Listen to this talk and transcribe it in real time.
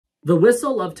The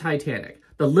whistle of Titanic,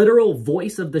 the literal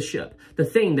voice of the ship, the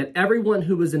thing that everyone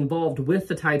who was involved with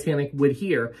the Titanic would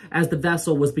hear as the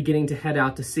vessel was beginning to head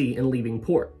out to sea and leaving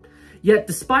port. Yet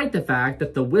despite the fact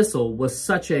that the whistle was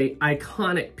such an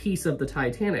iconic piece of the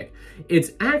Titanic,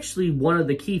 it's actually one of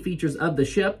the key features of the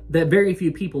ship that very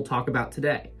few people talk about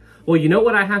today. Well, you know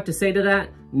what I have to say to that?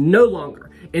 No longer.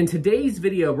 In today's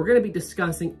video, we're going to be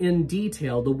discussing in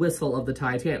detail the whistle of the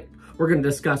Titanic. We're going to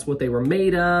discuss what they were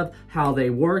made of, how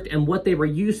they worked, and what they were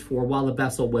used for while the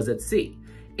vessel was at sea.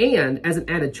 And as an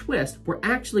added twist, we're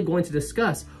actually going to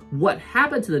discuss what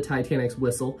happened to the Titanic's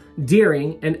whistle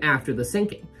during and after the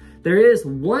sinking. There is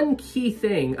one key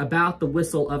thing about the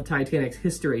whistle of Titanic's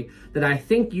history that I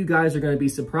think you guys are going to be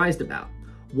surprised about.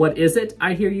 What is it,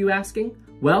 I hear you asking?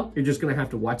 Well, you're just going to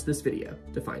have to watch this video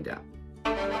to find out.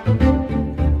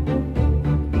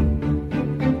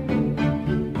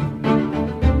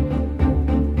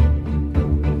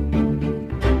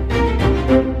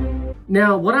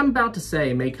 Now, what I'm about to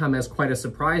say may come as quite a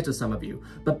surprise to some of you,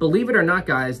 but believe it or not,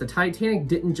 guys, the Titanic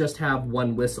didn't just have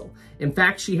one whistle. In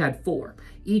fact, she had four.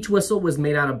 Each whistle was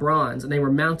made out of bronze, and they were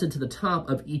mounted to the top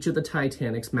of each of the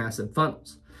Titanic's massive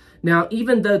funnels. Now,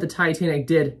 even though the Titanic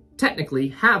did technically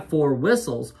have four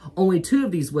whistles, only two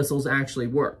of these whistles actually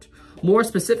worked. More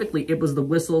specifically, it was the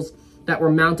whistles that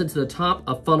were mounted to the top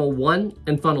of funnel 1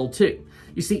 and funnel 2.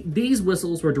 You see, these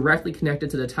whistles were directly connected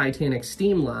to the Titanic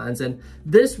steam lines, and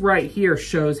this right here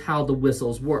shows how the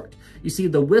whistles worked. You see,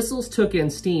 the whistles took in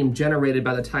steam generated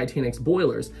by the Titanic's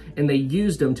boilers, and they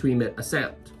used them to emit a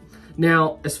sound.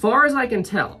 Now, as far as I can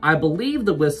tell, I believe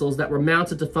the whistles that were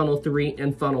mounted to funnel 3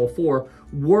 and funnel 4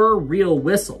 were real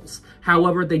whistles.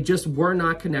 However, they just were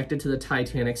not connected to the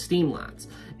Titanic steam lines.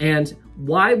 And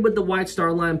why would the White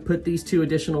Star Line put these two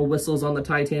additional whistles on the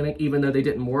Titanic even though they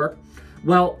didn't work?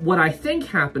 Well, what I think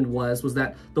happened was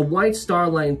that the White Star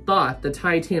Line thought the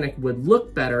Titanic would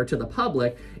look better to the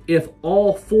public if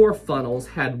all four funnels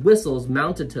had whistles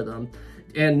mounted to them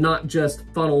and not just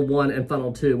funnel 1 and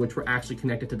funnel 2, which were actually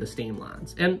connected to the steam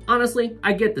lines. And honestly,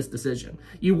 I get this decision.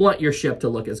 You want your ship to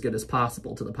look as good as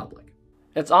possible to the public.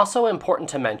 It's also important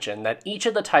to mention that each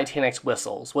of the Titanic's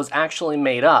whistles was actually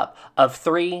made up of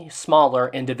 3 smaller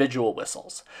individual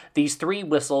whistles. These 3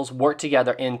 whistles worked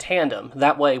together in tandem.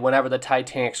 That way, whenever the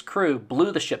Titanic's crew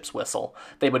blew the ship's whistle,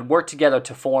 they would work together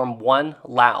to form one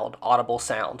loud, audible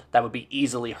sound that would be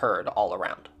easily heard all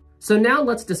around. So now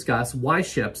let's discuss why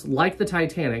ships, like the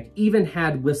Titanic, even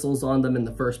had whistles on them in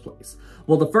the first place.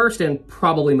 Well, the first and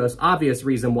probably most obvious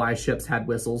reason why ships had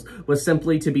whistles was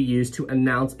simply to be used to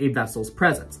announce a vessel's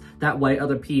presence. That way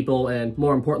other people, and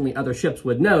more importantly other ships,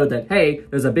 would know that, hey,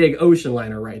 there's a big ocean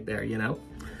liner right there, you know?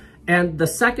 And the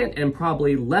second and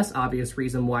probably less obvious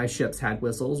reason why ships had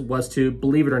whistles was to,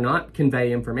 believe it or not,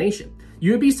 convey information.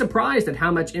 You would be surprised at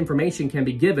how much information can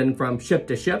be given from ship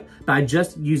to ship by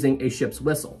just using a ship's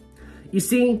whistle. You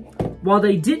see, while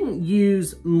they didn't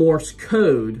use Morse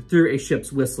code through a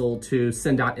ship's whistle to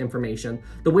send out information,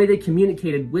 the way they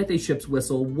communicated with a ship's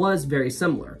whistle was very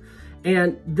similar.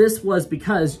 And this was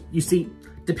because, you see,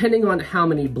 depending on how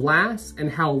many blasts and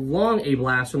how long a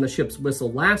blast from the ship's whistle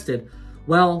lasted,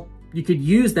 well, you could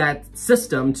use that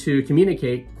system to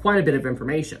communicate quite a bit of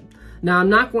information. Now, I'm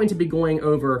not going to be going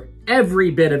over every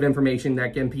bit of information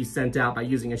that can be sent out by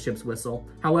using a ship's whistle.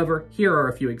 However, here are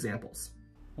a few examples.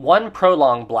 One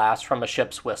prolonged blast from a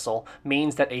ship's whistle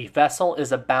means that a vessel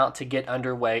is about to get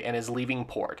underway and is leaving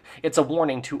port. It's a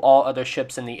warning to all other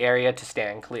ships in the area to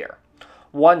stand clear.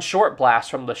 One short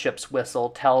blast from the ship's whistle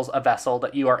tells a vessel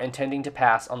that you are intending to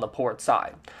pass on the port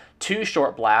side. 2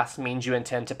 short blasts means you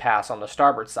intend to pass on the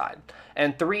starboard side.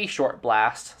 And 3 short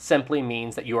blasts simply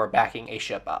means that you are backing a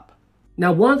ship up.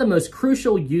 Now, one of the most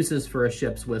crucial uses for a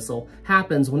ship's whistle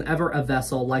happens whenever a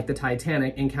vessel like the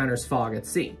Titanic encounters fog at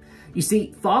sea. You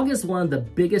see, fog is one of the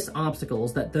biggest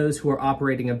obstacles that those who are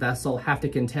operating a vessel have to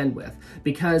contend with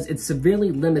because it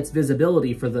severely limits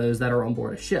visibility for those that are on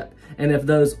board a ship. And if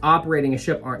those operating a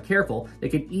ship aren't careful, they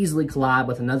could easily collide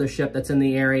with another ship that's in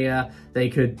the area. They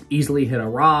could easily hit a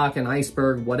rock, an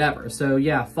iceberg, whatever. So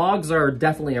yeah, fogs are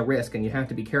definitely a risk and you have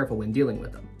to be careful when dealing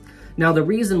with them. Now, the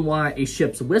reason why a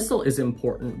ship's whistle is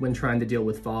important when trying to deal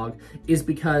with fog is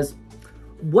because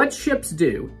what ships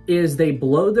do is they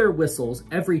blow their whistles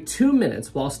every 2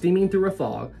 minutes while steaming through a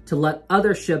fog to let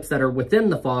other ships that are within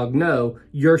the fog know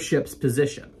your ship's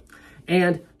position.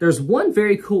 And There's one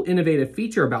very cool innovative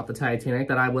feature about the Titanic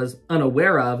that I was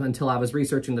unaware of until I was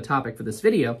researching the topic for this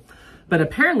video. But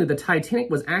apparently the Titanic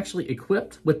was actually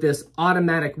equipped with this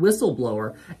automatic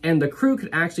whistleblower, and the crew could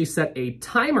actually set a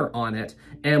timer on it,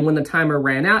 and when the timer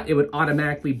ran out, it would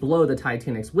automatically blow the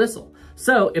Titanic's whistle.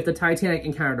 So if the Titanic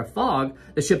encountered a fog,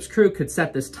 the ship's crew could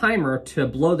set this timer to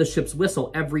blow the ship's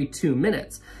whistle every 2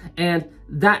 minutes. And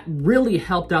that really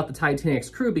helped out the Titanic's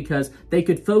crew because they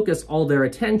could focus all their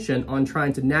attention on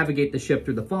trying to navigate the ship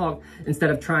through the fog instead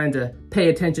of trying to pay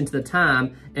attention to the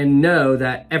time and know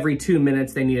that every 2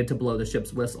 minutes they needed to blow the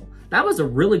ship's whistle. That was a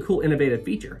really cool innovative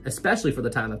feature, especially for the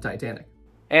time of Titanic.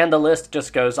 And the list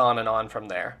just goes on and on from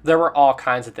there. There were all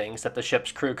kinds of things that the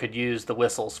ship's crew could use the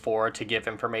whistles for to give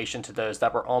information to those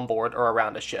that were on board or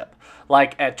around a ship.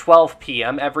 Like at 12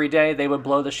 p.m. every day, they would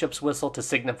blow the ship's whistle to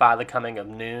signify the coming of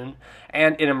noon.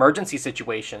 And in emergency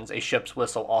situations, a ship's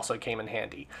whistle also came in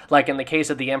handy. Like in the case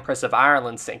of the Empress of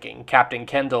Ireland sinking, Captain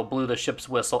Kendall blew the ship's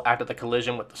whistle after the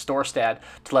collision with the Storstad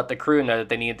to let the crew know that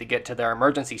they needed to get to their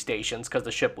emergency stations because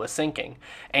the ship was sinking.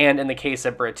 And in the case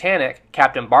of Britannic,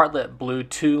 Captain Bartlett blew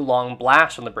 2 long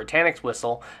blasts from the Britannic's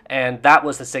whistle, and that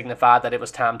was to signify that it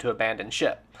was time to abandon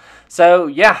ship. So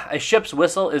yeah, a ship's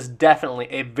whistle is definitely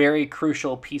a very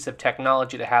crucial piece of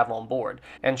technology to have on board,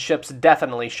 and ships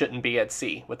definitely shouldn't be at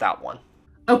sea without one.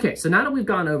 Okay, so now that we've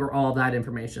gone over all that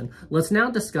information, let's now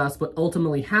discuss what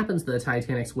ultimately happens to the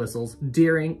Titanic's whistles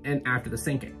during and after the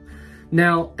sinking.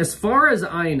 Now, as far as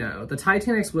I know, the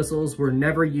Titanic's whistles were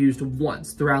never used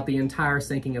once throughout the entire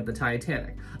sinking of the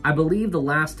Titanic. I believe the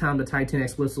last time the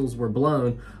Titanic's whistles were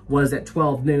blown was at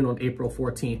 12 noon on April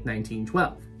 14th,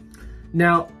 1912.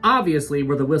 Now, obviously,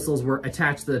 where the whistles were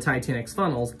attached to the Titanic's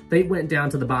funnels, they went down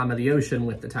to the bottom of the ocean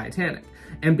with the Titanic.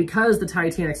 And because the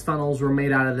Titanic's funnels were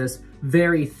made out of this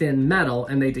very thin metal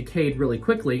and they decayed really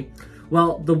quickly,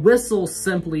 well, the whistles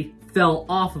simply fell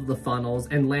off of the funnels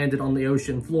and landed on the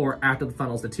ocean floor after the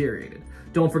funnels deteriorated.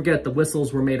 Don't forget, the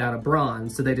whistles were made out of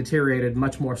bronze, so they deteriorated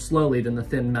much more slowly than the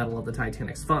thin metal of the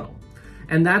Titanic's funnel.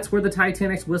 And that's where the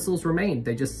Titanic's whistles remained.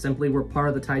 They just simply were part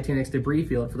of the Titanic's debris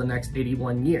field for the next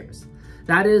 81 years.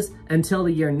 That is, until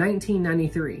the year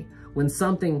 1993, when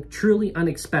something truly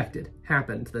unexpected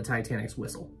happened to the Titanic's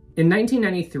whistle. In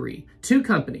 1993, 2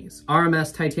 companies,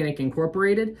 RMS Titanic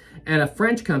Incorporated and a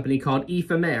French company called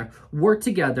Ephemer, worked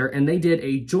together and they did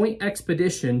a joint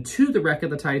expedition to the wreck of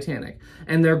the Titanic.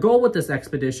 And their goal with this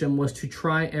expedition was to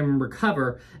try and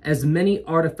recover as many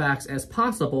artifacts as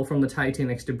possible from the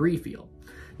Titanic's debris field.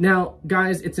 Now,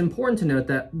 guys, it's important to note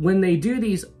that when they do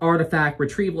these artifact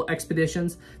retrieval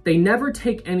expeditions, they never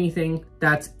take anything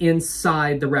that's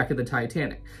inside the wreck of the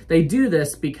Titanic. They do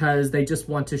this because they just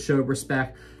want to show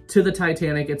respect to the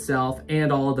Titanic itself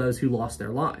and all of those who lost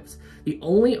their lives. The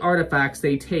only artifacts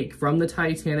they take from the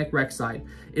Titanic wreck site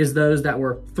is those that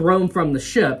were thrown from the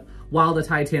ship while the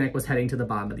Titanic was heading to the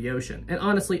bottom of the ocean. And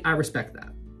honestly, I respect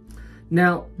that.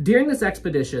 Now, during this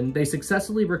expedition, they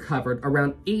successfully recovered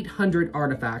around 800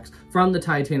 artifacts from the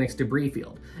Titanic's debris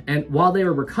field. And while they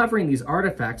were recovering these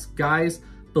artifacts, guys,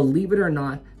 believe it or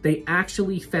not, they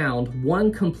actually found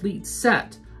one complete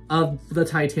set of the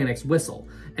Titanic's whistle.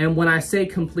 And when I say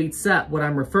complete set, what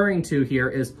I'm referring to here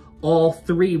is all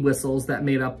 3 whistles that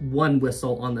made up one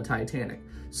whistle on the Titanic.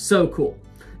 So cool.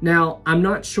 Now, I'm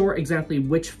not sure exactly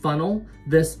which funnel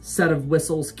this set of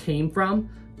whistles came from,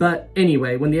 but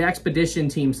anyway, when the expedition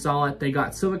team saw it, they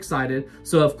got so excited,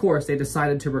 so of course they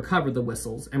decided to recover the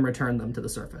whistles and return them to the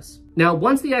surface. Now,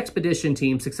 once the expedition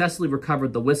team successfully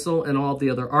recovered the whistle and all of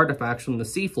the other artifacts from the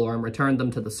seafloor and returned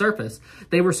them to the surface,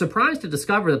 they were surprised to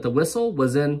discover that the whistle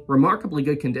was in remarkably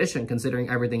good condition considering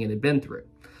everything it had been through.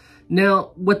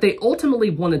 Now, what they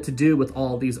ultimately wanted to do with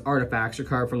all these artifacts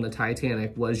recovered from the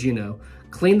Titanic was,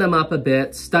 clean them up a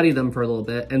bit, study them for a little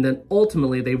bit, and then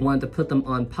ultimately they wanted to put them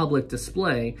on public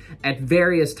display at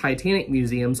various Titanic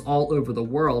museums all over the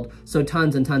world so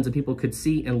tons and tons of people could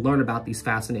see and learn about these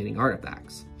fascinating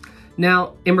artifacts.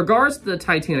 Now, in regards to the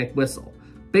Titanic whistle,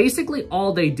 basically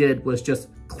all they did was just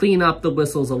clean up the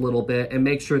whistles a little bit and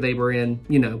make sure they were in,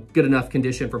 good enough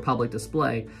condition for public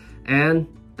display. And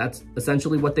that's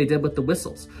essentially what they did with the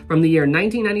whistles. From the year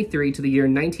 1993 to the year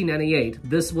 1998,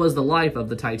 this was the life of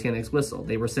the Titanic's whistle.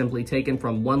 They were simply taken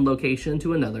from one location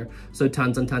to another so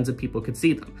tons and tons of people could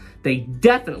see them. They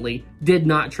definitely did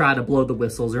not try to blow the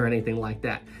whistles or anything like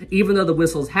that. Even though the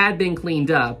whistles had been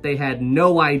cleaned up, they had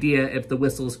no idea if the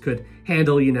whistles could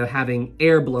handle, having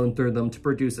air blown through them to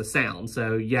produce a sound.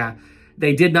 So yeah,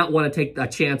 they did not want to take a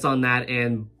chance on that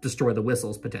and destroy the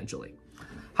whistles potentially.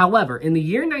 However, in the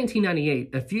year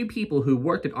 1998, a few people who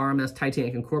worked at RMS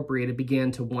Titanic Incorporated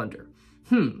began to wonder,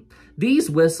 these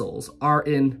whistles are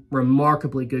in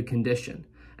remarkably good condition,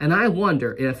 And I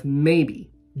wonder if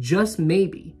maybe, just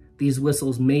maybe, these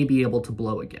whistles may be able to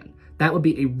blow again. That would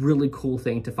be a really cool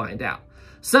thing to find out.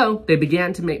 So they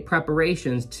began to make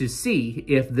preparations to see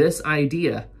if this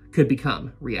idea could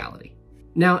become reality.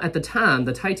 Now, at the time,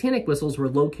 the Titanic whistles were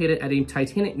located at a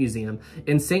Titanic museum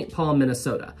in St. Paul,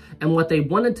 Minnesota. And what they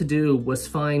wanted to do was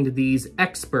find these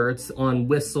experts on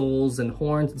whistles and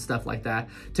horns and stuff like that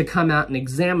to come out and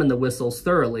examine the whistles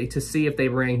thoroughly to see if they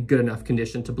were in good enough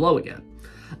condition to blow again.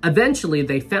 Eventually,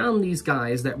 they found these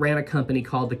guys that ran a company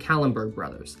called the Kallenberg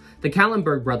Brothers. The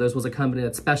Kallenberg Brothers was a company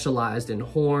that specialized in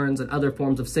horns and other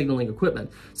forms of signaling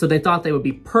equipment, so they thought they would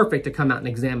be perfect to come out and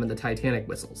examine the Titanic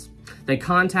whistles. They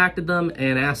contacted them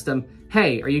and asked them,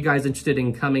 hey, are you guys interested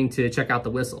in coming to check out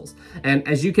the whistles? And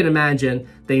as you can imagine,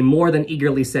 they more than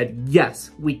eagerly said,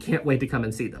 yes, we can't wait to come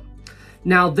and see them.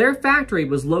 Now, their factory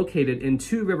was located in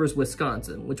Two Rivers,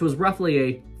 Wisconsin, which was roughly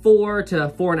a 4 to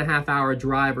 4.5 hour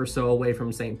drive or so away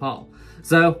from St. Paul.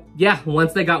 So yeah,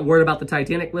 once they got word about the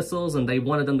Titanic whistles and they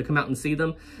wanted them to come out and see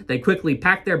them, they quickly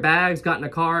packed their bags, got in a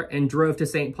car, and drove to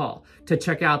St. Paul to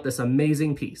check out this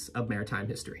amazing piece of maritime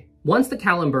history. Once the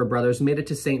Kallenberg brothers made it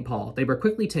to St. Paul, they were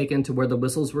quickly taken to where the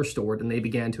whistles were stored and they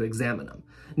began to examine them.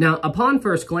 Now, upon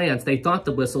first glance, they thought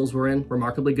the whistles were in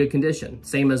remarkably good condition,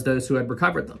 same as those who had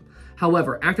recovered them.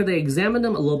 However, after they examined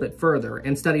them a little bit further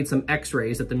and studied some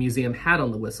x-rays that the museum had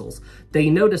on the whistles, they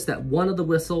noticed that one of the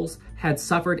whistles had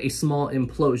suffered a small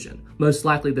implosion. Most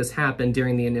likely this happened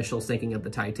during the initial sinking of the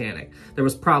Titanic. There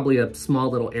was probably a small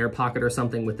little air pocket or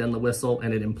something within the whistle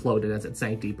and it imploded as it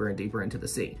sank deeper and deeper into the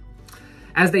sea.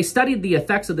 As they studied the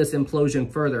effects of this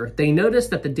implosion further, they noticed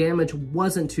that the damage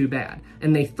wasn't too bad,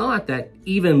 and they thought that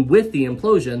even with the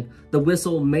implosion, the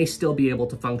whistle may still be able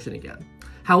to function again.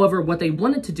 However, what they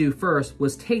wanted to do first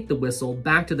was take the whistle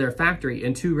back to their factory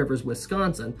in Two Rivers,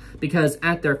 Wisconsin, because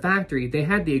at their factory, they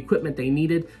had the equipment they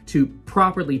needed to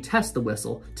properly test the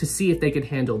whistle to see if they could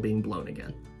handle being blown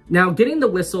again. Now, getting the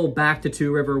whistle back to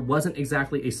Two River wasn't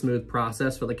exactly a smooth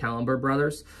process for the Kallenberg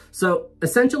brothers. So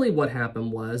essentially what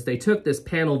happened was they took this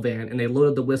panel van and they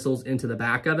loaded the whistles into the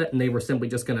back of it, and they were simply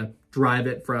just gonna drive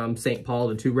it from St. Paul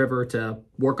to Two River to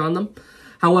work on them.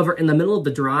 However, in the middle of the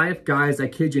drive, guys, I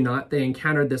kid you not, they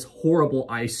encountered this horrible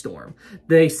ice storm.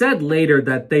 They said later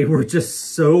that they were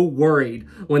just so worried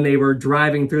when they were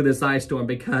driving through this ice storm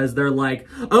because they're like,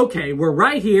 okay, we're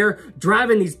right here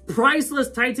driving these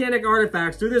priceless Titanic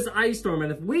artifacts through this ice storm,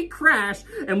 and if we crash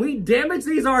and we damage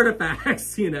these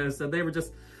artifacts, you know, so they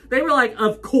were like,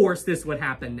 of course this would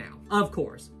happen now. Of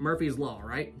course. Murphy's Law,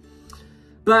 right?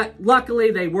 But luckily,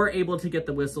 they were able to get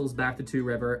the whistles back to Two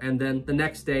River, and then the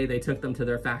next day, they took them to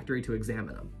their factory to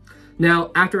examine them.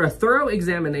 Now, after a thorough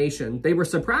examination, they were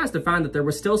surprised to find that there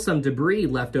was still some debris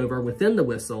left over within the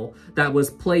whistle that was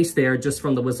placed there just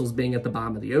from the whistles being at the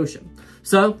bottom of the ocean.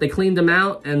 So they cleaned them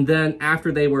out, and then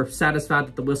after they were satisfied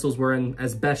that the whistles were in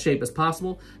as best shape as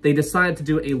possible, they decided to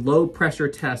do a low-pressure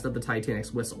test of the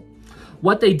Titanic's whistle.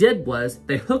 What they did was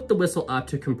they hooked the whistle up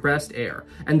to compressed air,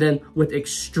 and then with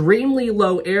extremely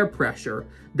low air pressure,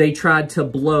 they tried to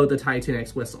blow the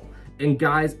Titanic's whistle. And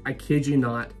guys, I kid you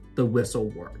not, the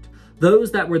whistle worked.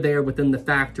 Those that were there within the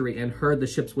factory and heard the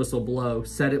ship's whistle blow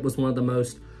said it was one of the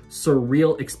most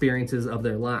surreal experiences of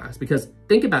their lives. Because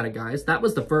think about it, guys, that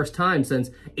was the first time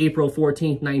since April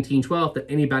 14th, 1912 that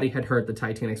anybody had heard the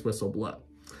Titanic's whistle blow.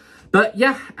 But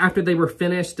yeah, after they were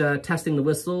finished testing the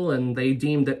whistle and they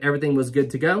deemed that everything was good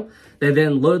to go, they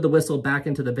then loaded the whistle back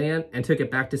into the van and took it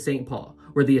back to St. Paul,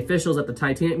 where the officials at the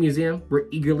Titanic Museum were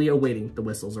eagerly awaiting the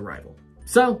whistle's arrival.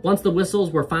 So once the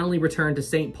whistles were finally returned to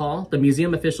St. Paul, the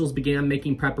museum officials began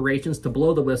making preparations to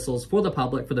blow the whistles for the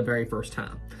public for the very first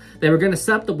time. They were going to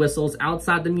set up the whistles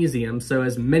outside the museum so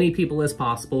as many people as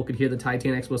possible could hear the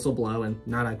Titanic's whistle blow, and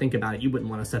now that I think about it, you wouldn't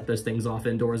want to set those things off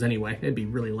indoors anyway. It'd be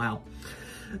really loud.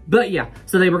 But yeah,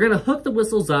 so they were going to hook the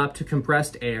whistles up to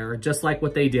compressed air, just like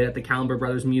what they did at the Kallenberg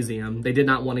Brothers Museum. They did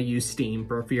not want to use steam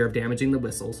for fear of damaging the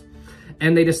whistles.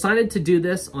 And they decided to do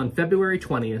this on February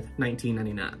 20th,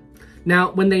 1999.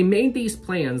 Now, when they made these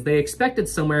plans, they expected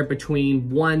somewhere between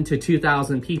 1,000 to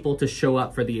 2,000 people to show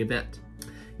up for the event.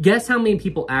 Guess how many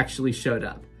people actually showed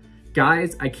up?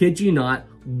 Guys, I kid you not,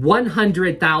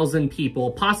 100,000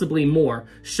 people, possibly more,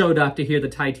 showed up to hear the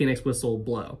Titanic's whistle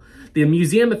blow. The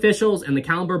museum officials and the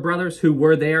Kallenberg brothers who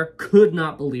were there could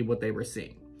not believe what they were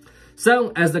seeing.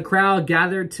 So, as the crowd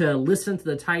gathered to listen to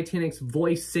the Titanic's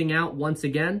voice sing out once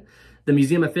again, the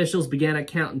museum officials began a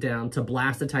countdown to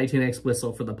blast the Titanic's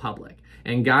whistle for the public.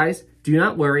 And guys, do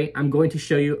not worry, I'm going to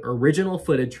show you original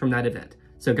footage from that event.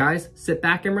 So guys, sit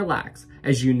back and relax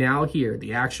as you now hear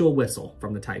the actual whistle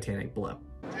from the Titanic blow.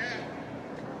 10,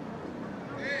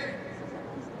 8,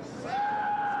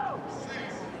 7, 6,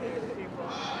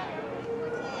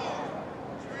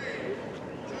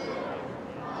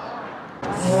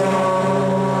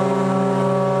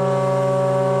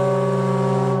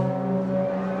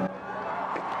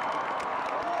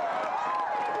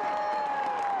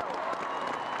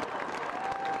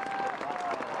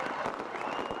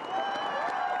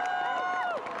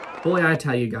 boy, I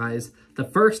tell you guys, the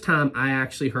first time I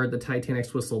actually heard the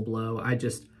Titanic's whistle blow,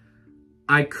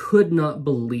 I could not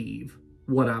believe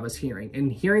what I was hearing.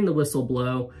 And hearing the whistle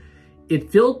blow, it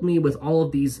filled me with all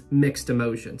of these mixed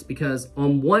emotions, because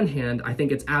on one hand, I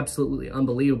think it's absolutely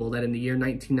unbelievable that in the year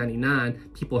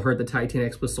 1999, people heard the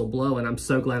Titanic's whistle blow, and I'm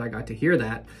so glad I got to hear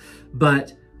that.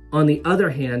 But on the other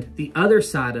hand, the other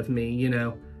side of me, you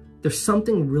know, there's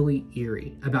something really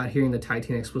eerie about hearing the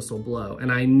Titanic's whistle blow.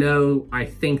 And I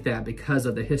think that because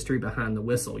of the history behind the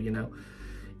whistle, you know.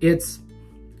 It's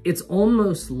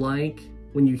almost like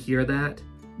when you hear that,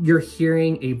 you're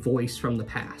hearing a voice from the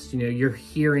past. You know, you're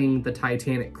hearing the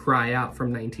Titanic cry out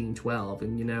from 1912.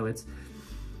 And, you know,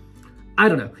 I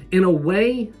don't know. In a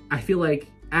way, I feel like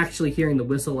actually hearing the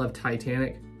whistle of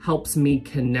Titanic helps me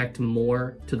connect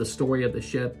more to the story of the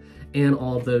ship and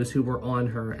all of those who were on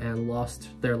her and lost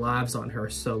their lives on her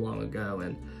so long ago.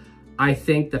 And I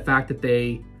think the fact that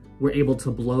they were able to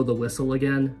blow the whistle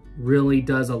again really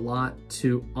does a lot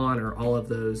to honor all of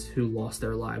those who lost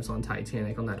their lives on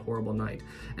Titanic on that horrible night.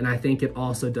 And I think it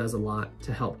also does a lot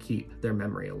to help keep their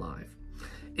memory alive.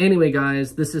 Anyway,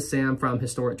 guys, this is Sam from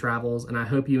Historic Travels, and I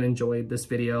hope you enjoyed this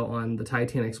video on the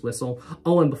Titanic's whistle.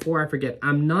 Oh, and before I forget,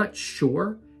 I'm not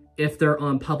sure if they're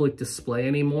on public display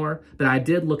anymore, but I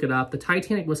did look it up. The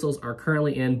Titanic whistles are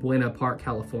currently in Buena Park,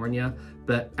 California,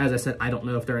 but as I said, I don't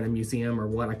know if they're in a museum or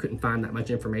what. I couldn't find that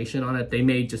much information on it. They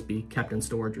may just be kept in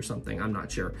storage or something. I'm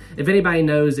not sure. If anybody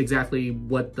knows exactly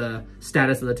what the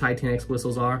status of the Titanic's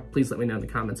whistles are, please let me know in the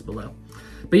comments below.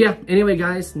 But yeah, anyway,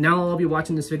 guys, now I'll be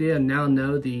watching this video and now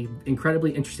know the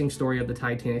incredibly interesting story of the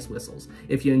Titanic's whistles.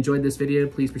 If you enjoyed this video,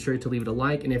 please be sure to leave it a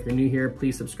like. And if you're new here,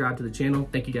 please subscribe to the channel.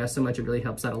 Thank you guys so much. It really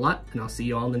helps out a lot. And I'll see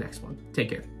you all in the next one. Take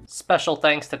care. Special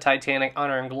thanks to Titanic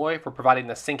Honor and Glory for providing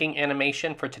the sinking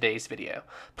animation for today's video.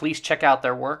 Please check out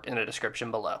their work in the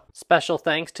description below. Special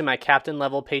thanks to my Captain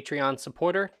Level Patreon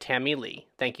supporter, Tammy Lee.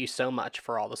 Thank you so much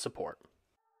for all the support.